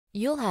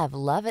You'll have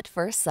love at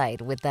first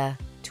sight with the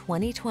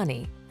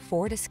 2020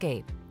 Ford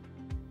Escape.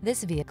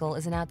 This vehicle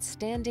is an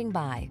outstanding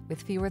buy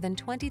with fewer than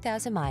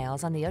 20,000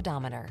 miles on the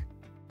odometer.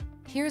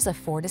 Here's a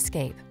Ford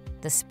Escape,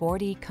 the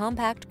sporty,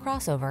 compact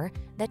crossover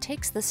that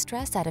takes the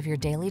stress out of your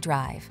daily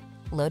drive.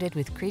 Loaded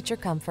with creature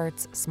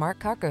comforts, smart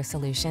cargo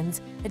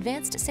solutions,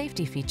 advanced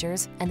safety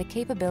features, and the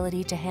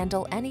capability to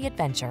handle any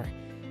adventure,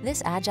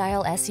 this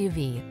agile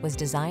SUV was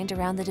designed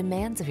around the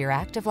demands of your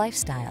active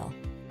lifestyle.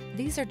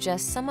 These are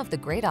just some of the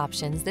great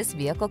options this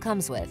vehicle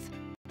comes with: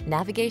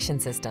 navigation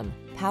system,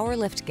 power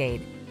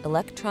liftgate,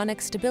 electronic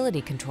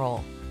stability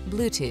control,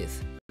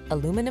 Bluetooth,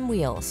 aluminum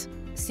wheels,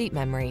 seat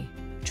memory,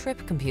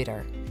 trip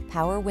computer,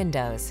 power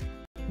windows,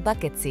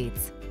 bucket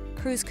seats,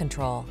 cruise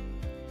control.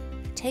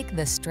 Take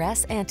the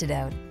stress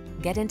antidote.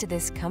 Get into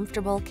this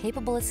comfortable,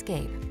 capable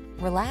Escape.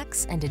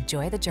 Relax and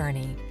enjoy the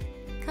journey.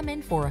 Come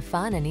in for a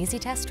fun and easy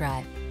test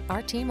drive.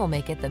 Our team will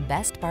make it the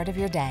best part of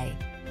your day.